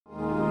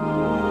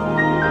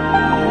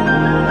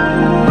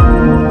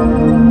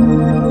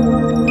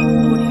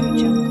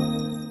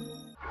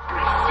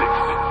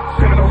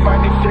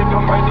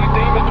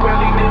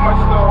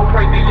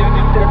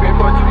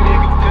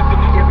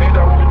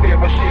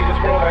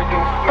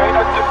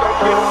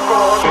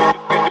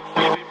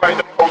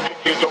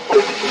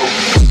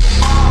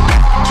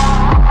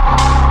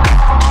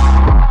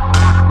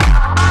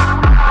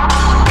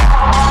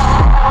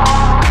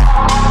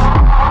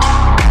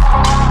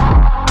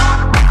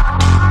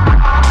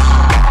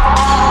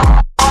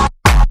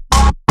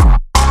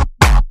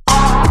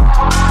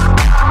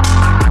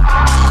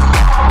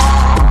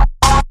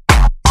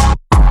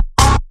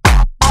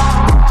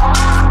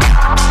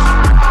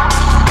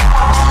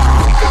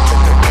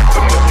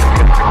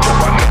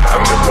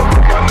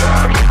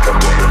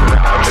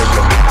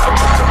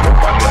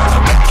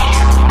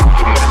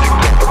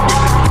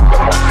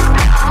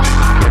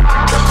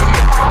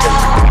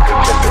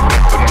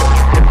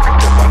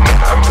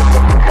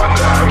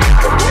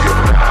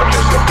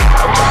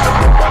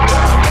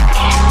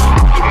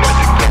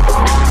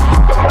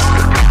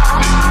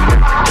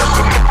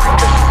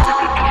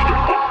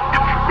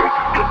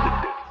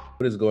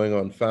going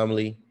on,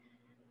 family?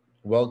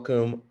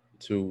 Welcome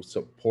to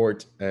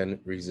Support and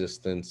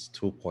Resistance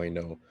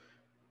 2.0.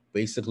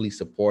 Basically,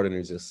 support and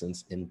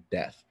resistance in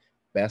depth.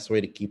 Best way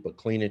to keep a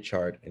cleaner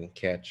chart and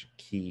catch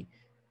key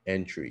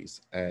entries.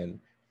 And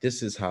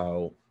this is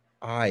how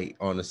I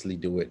honestly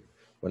do it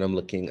when I'm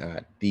looking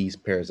at these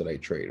pairs that I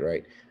trade,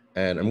 right?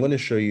 And I'm going to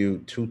show you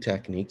two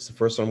techniques. The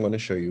first one I'm going to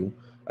show you,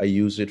 I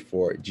use it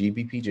for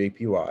GBP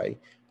JPY,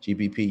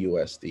 GBP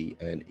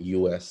USD, and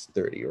US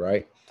 30,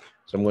 right?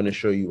 So I'm going to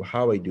show you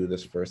how I do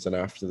this first, and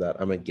after that,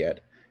 I'm going to get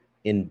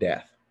in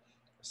depth.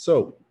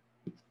 So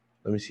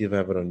let me see if I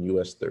have it on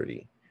US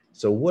 30.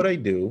 So what I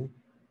do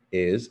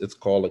is, it's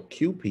called a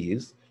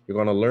QPs. You're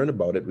going to learn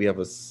about it. We have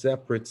a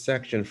separate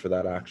section for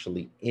that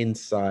actually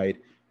inside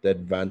the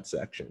advanced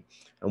section.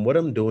 And what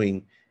I'm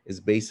doing is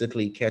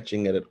basically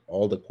catching it at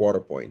all the quarter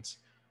points.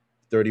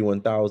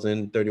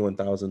 31,000,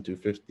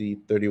 31,250,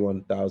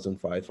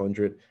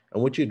 31,500.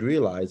 And what you'd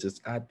realize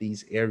is at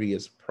these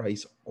areas,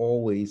 price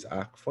always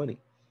act funny.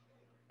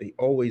 They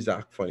always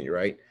act funny,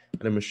 right?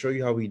 And I'm gonna show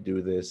you how we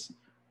do this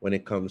when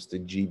it comes to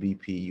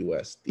GBP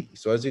USD.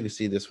 So as you can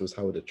see, this was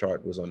how the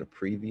chart was on a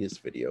previous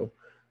video.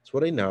 So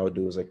what I now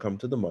do is I come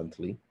to the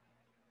monthly,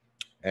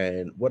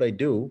 and what I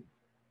do,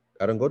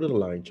 I don't go to the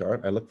line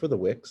chart, I look for the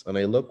wicks, and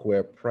I look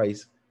where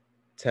price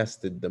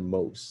tested the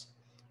most,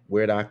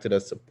 where it acted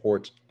as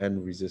support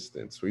and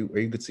resistance. Where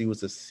you could see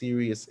was a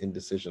serious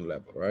indecision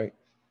level, right?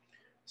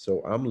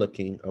 So I'm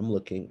looking,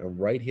 and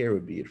right here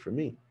would be it for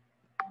me.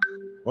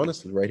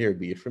 Honestly, right here would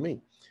be it for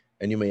me.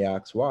 And you may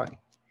ask why.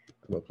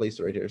 I'm gonna place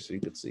it right here so you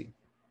could see.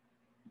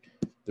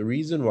 The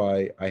reason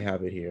why I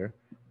have it here,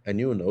 and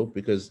you'll know,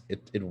 because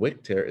it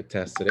wicked here, it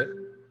tested it,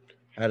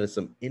 had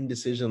some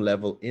indecision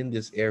level in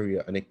this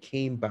area, and it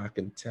came back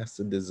and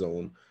tested the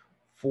zone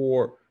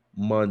 4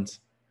 months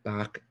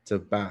back to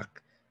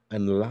back.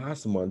 And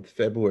last month,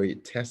 February,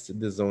 it tested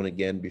the zone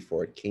again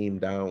before it came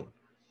down.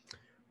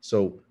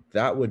 So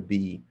that would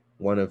be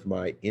one of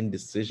my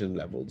indecision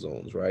level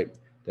zones, right?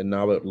 Then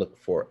now I would look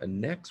for a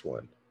next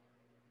one.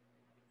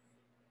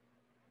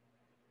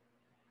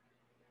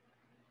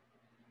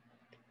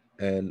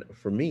 And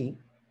for me,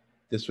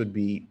 this would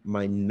be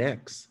my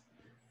next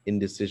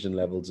indecision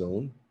level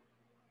zone.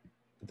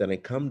 Then I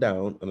come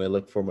down and I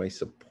look for my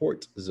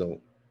support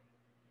zone.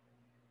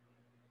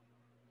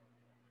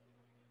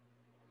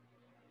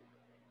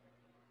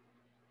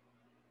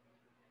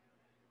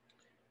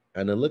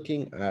 And then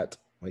looking at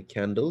my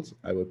candles,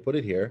 I would put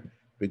it here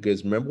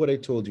because remember what I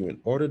told you, in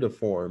order to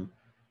form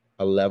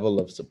a level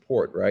of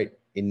support, right?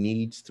 It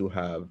needs to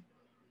have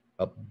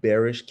a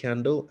bearish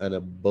candle and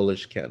a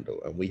bullish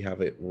candle, and we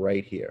have it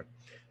right here.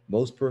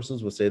 Most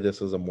persons would say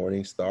this is a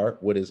morning star,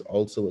 what is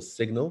also a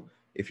signal.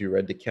 If you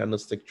read the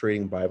Candlestick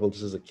Trading Bible,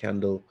 this is a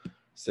candle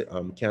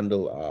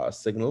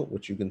signal,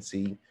 which you can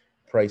see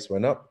price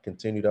went up,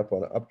 continued up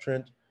on an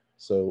uptrend.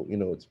 So, you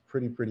know, it's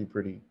pretty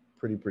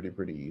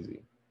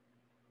easy.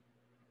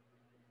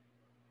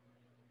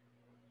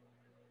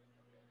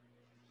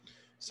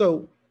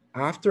 So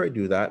after I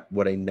do that,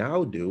 what I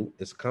now do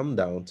is come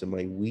down to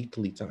my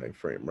weekly time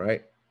frame,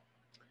 right?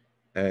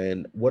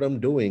 And what I'm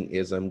doing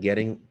is I'm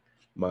getting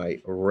my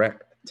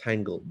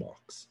rectangle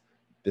box.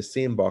 The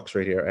same box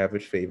right here,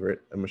 average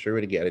favorite. I'm gonna show you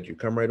where to get it. You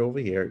come right over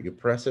here, you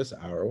press this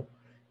arrow,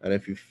 and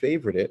if you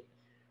favorite it,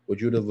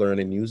 what you'd have learned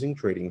in using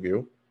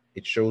TradingView,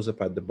 it shows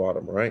up at the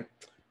bottom, right?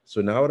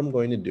 So now what I'm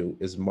going to do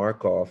is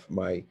mark off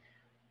my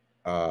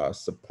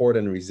support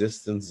and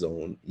resistance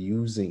zone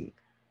using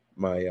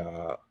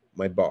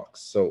my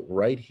box. So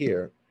right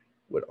here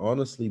would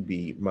honestly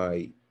be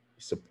my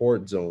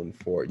support zone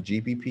for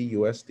GBP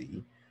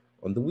USD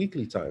on the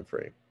weekly time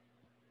frame.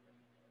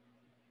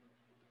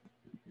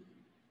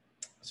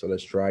 So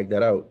let's drag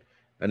that out.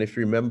 And if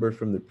you remember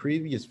from the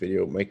previous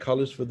video, my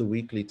colors for the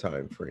weekly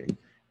time frame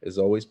is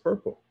always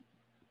purple.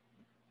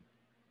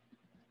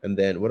 And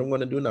then what I'm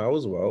going to do now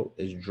as well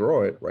is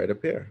draw it right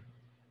up here.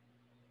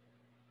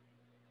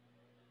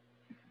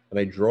 And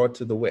I draw it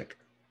to the wick.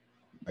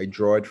 I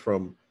draw it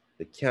from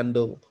the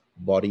candle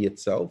body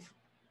itself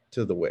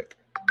to the wick.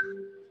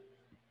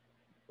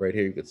 Right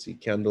here, you can see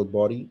candle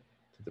body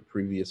to the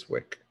previous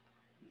wick.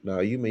 Now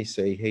you may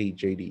say, hey,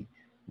 JD,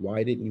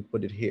 why didn't you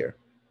put it here?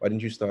 Why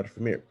didn't you start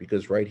from here?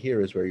 Because right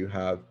here is where you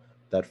have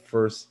that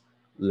first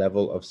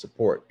level of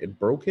support. It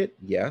broke it,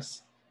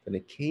 yes, and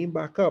it came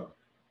back up,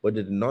 but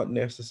it did not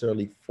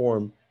necessarily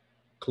form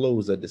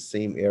close at the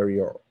same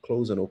area or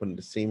close and open at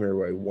the same area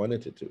where I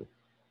wanted it to.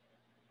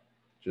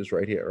 Just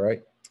right here,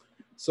 right?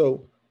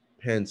 So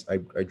hence I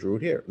drew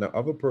it here. Now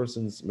other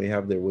persons may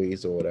have their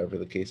ways or whatever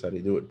the case how they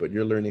do it, but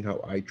you're learning how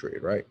I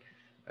trade, right?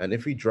 And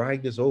if we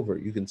drag this over,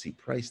 you can see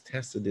price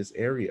tested this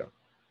area.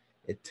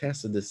 It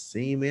tested the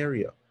same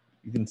area.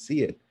 You can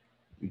see it.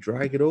 You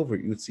drag it over,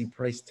 you would see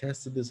price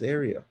tested this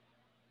area.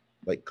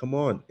 Like, come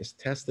on, it's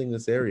testing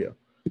this area.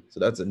 So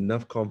that's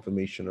enough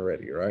confirmation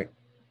already, right?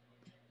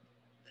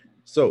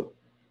 So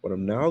what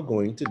I'm now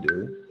going to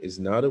do is,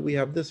 now that we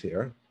have this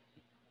here,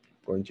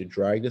 I'm going to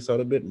drag this out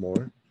a bit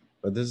more.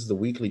 But this is the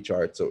weekly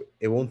chart, so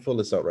it won't fill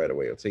this out right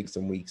away. It'll take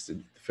some weeks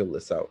to fill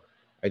this out.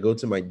 I go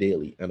to my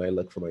daily and I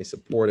look for my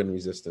support and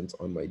resistance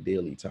on my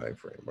daily time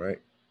frame, right?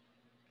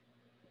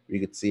 You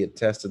could see it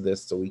tested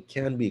this, so we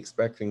can be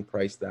expecting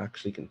price to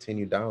actually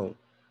continue down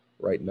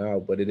right now,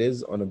 but it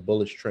is on a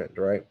bullish trend,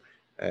 right?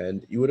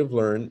 And you would have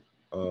learned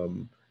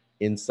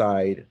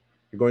inside,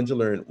 you're going to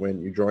learn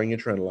when you're drawing your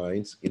trend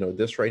lines,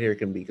 this right here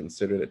can be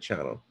considered a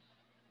channel.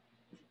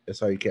 That's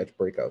how you catch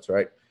breakouts,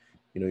 right?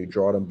 You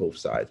draw it on both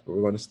sides, but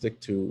we're going to stick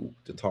to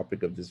the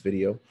topic of this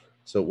video.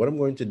 So what I'm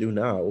going to do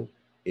now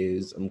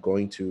is I'm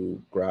going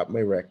to grab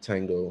my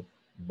rectangle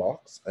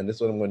box, and this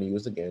is what I'm going to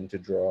use again to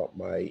draw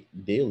my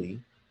daily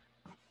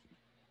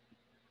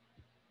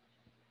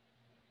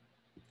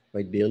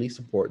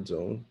support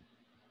zone.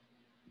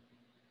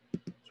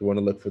 So we want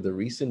to look for the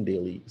recent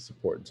daily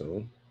support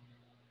zone,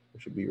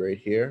 which should be right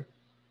here.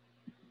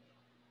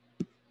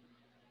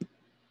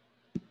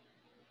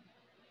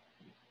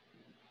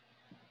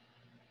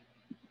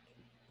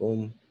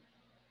 Boom.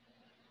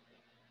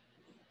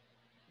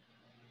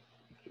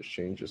 Just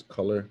change this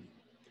color.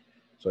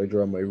 So I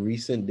draw my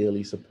recent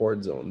daily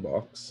support zone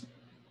box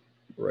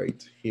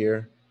right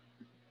here.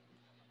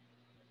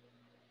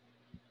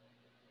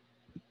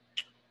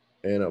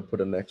 And I'll put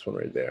the next one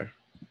right there.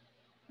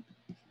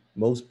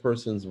 Most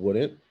persons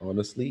wouldn't,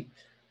 honestly,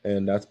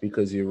 and that's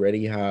because you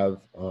already have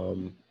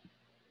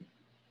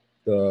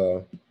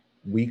the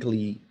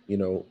weekly,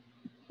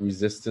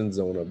 resistance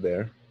zone up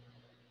there.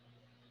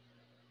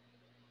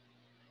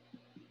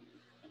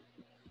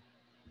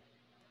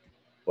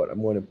 But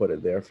I'm going to put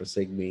it there for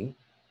sake being.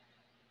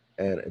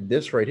 And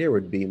this right here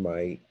would be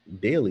my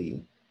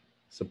daily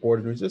support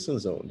and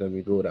resistance zone. Then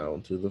we go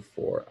down to the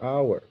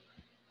 4-hour.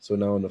 So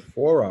now in the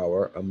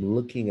 4-hour, I'm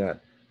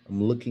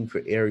looking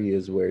for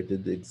areas where it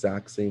did the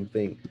exact same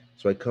thing.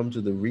 So I come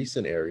to the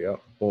recent area,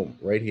 boom,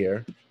 right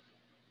here,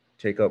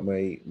 take out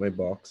my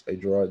box, I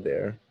draw it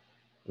there.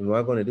 And what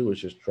I'm going to do is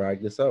just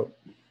drag this out.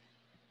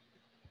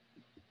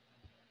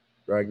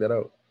 Drag that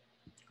out.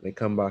 And I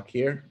come back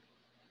here,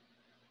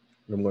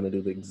 and I'm going to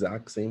do the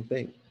exact same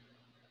thing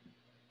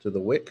to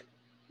the wick.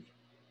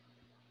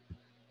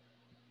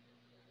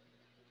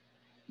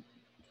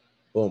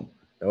 Boom.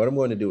 Now what I'm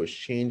going to do is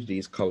change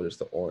these colors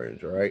to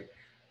orange, all right?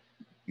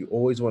 You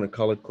always want to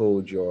color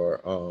code your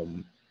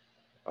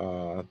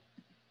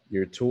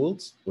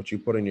tools, what you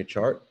put in your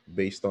chart,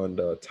 based on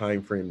the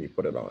time frame you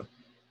put it on.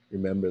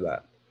 Remember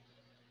that.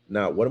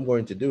 Now, what I'm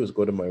going to do is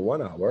go to my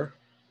 1-hour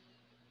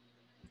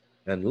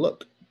and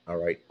look. All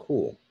right,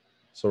 cool.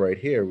 So right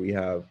here, we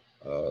have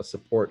a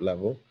support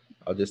level.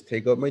 I'll just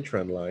take out my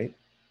trend line,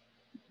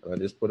 and I'll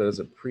just put it as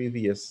a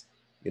previous,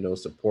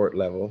 support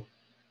level.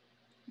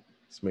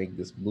 Let's make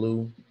this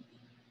blue.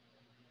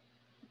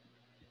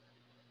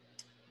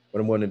 What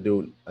I'm going to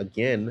do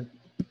again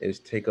is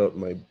take out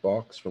my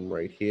box from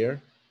right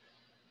here.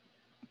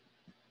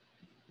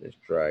 Let's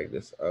drag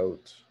this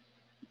out.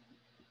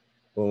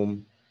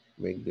 Boom.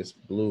 Make this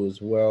blue as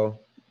well,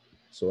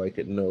 so I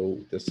could know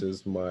this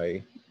is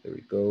my, there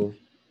we go,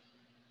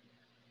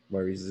 my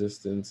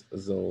resistance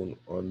zone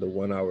on the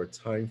 1-hour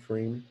time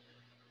frame.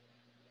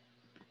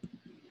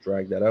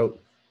 Drag that out.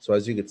 So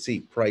as you can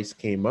see, price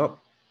came up.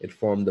 It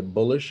formed a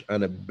bullish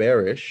and a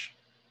bearish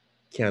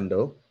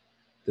candle.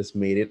 This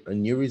made it a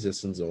new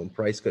resistance zone.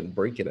 Price couldn't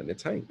break it, and it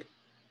tanked.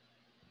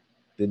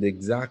 Did the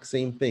exact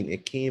same thing.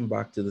 It came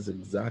back to this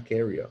exact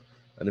area.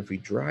 And if we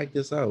drag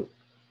this out,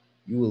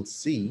 you will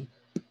see,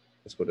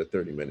 let's put a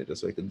 30-minute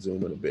just so I can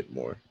zoom in a bit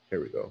more. Here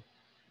we go.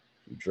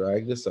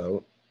 Drag this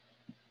out.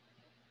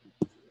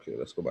 Okay,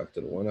 let's go back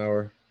to the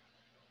 1-hour.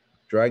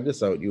 Drag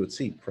this out, you would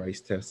see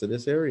price tested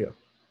this area.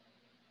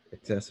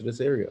 It tested this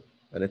area,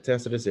 and it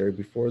tested this area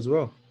before as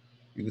well.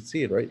 You can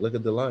see it, right? Look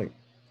at the line.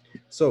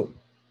 So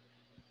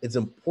it's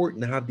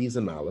important to have these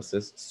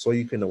analysis so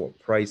you can know what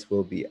price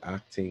will be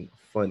acting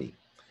funny.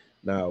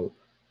 Now,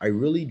 I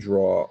really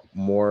draw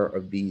more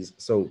of these.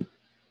 So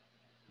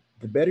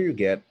the better you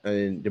get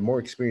and the more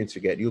experience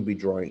you get, you'll be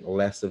drawing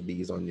less of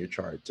these on your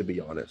chart, to be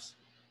honest.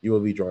 You will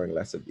be drawing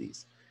less of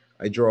these.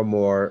 I draw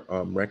more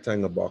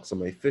rectangle box on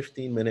my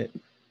 15-minute,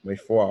 my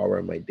 4-hour,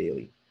 and my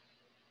daily.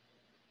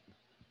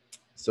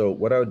 So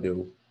what I'll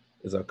do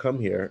is I'll come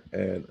here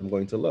and I'm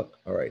going to look.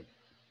 All right,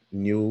 a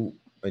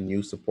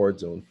new support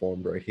zone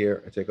formed right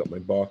here. I take out my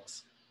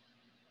box.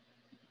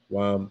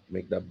 Wham,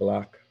 make that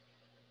black.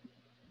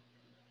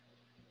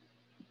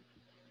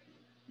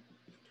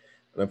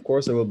 And of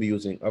course, I will be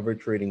using other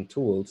trading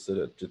tools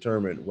to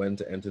determine when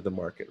to enter the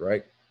market,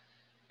 right?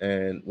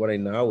 And what I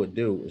now would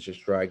do is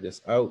just drag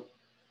this out.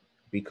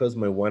 Because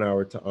my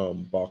 1-hour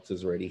box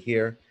is already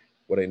here,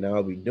 what I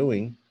now be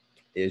doing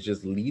is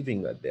just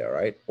leaving that there,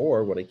 right?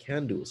 Or what I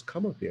can do is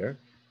come up here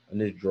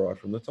and just draw it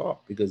from the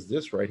top, because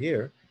this right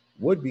here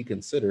would be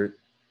considered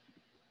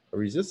a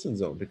resistance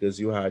zone, because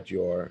you had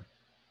your,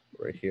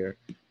 right here,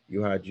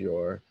 you had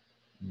your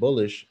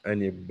bullish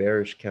and your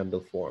bearish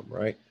candle form,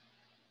 right?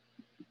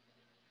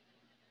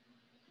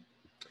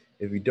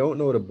 If you don't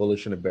know what a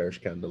bullish and a bearish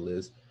candle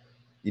is,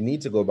 you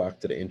need to go back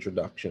to the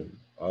introduction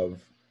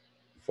of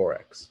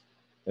Forex.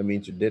 That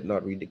means you did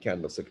not read the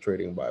candlestick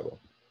trading Bible.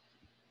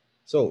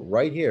 So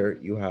right here,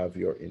 you have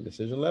your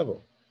indecision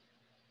level.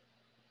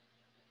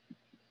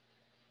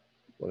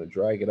 Want to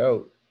drag it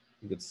out,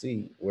 you could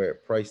see where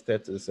price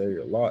tested this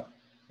area a lot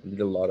and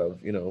did a lot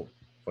of,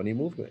 funny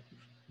movement.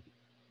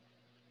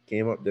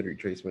 Came up, did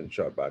retracement,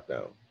 shot back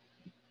down.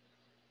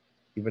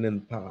 Even in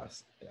the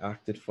past, it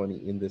acted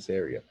funny in this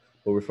area,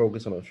 but we're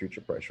focusing on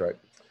future price, right?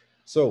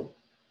 So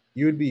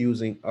you would be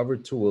using other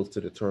tools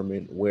to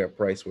determine where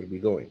price would be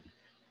going.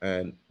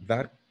 And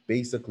that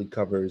basically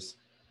covers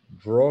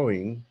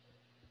drawing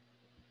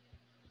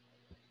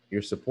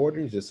your support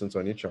and resistance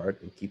on your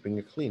chart and keeping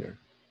it cleaner.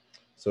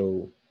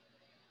 So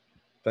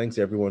thanks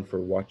everyone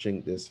for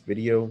watching this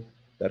video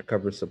that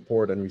covers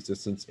support and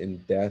resistance in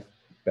depth,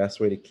 best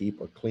way to keep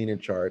a cleaner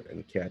chart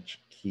and catch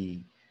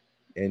key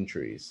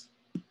entries.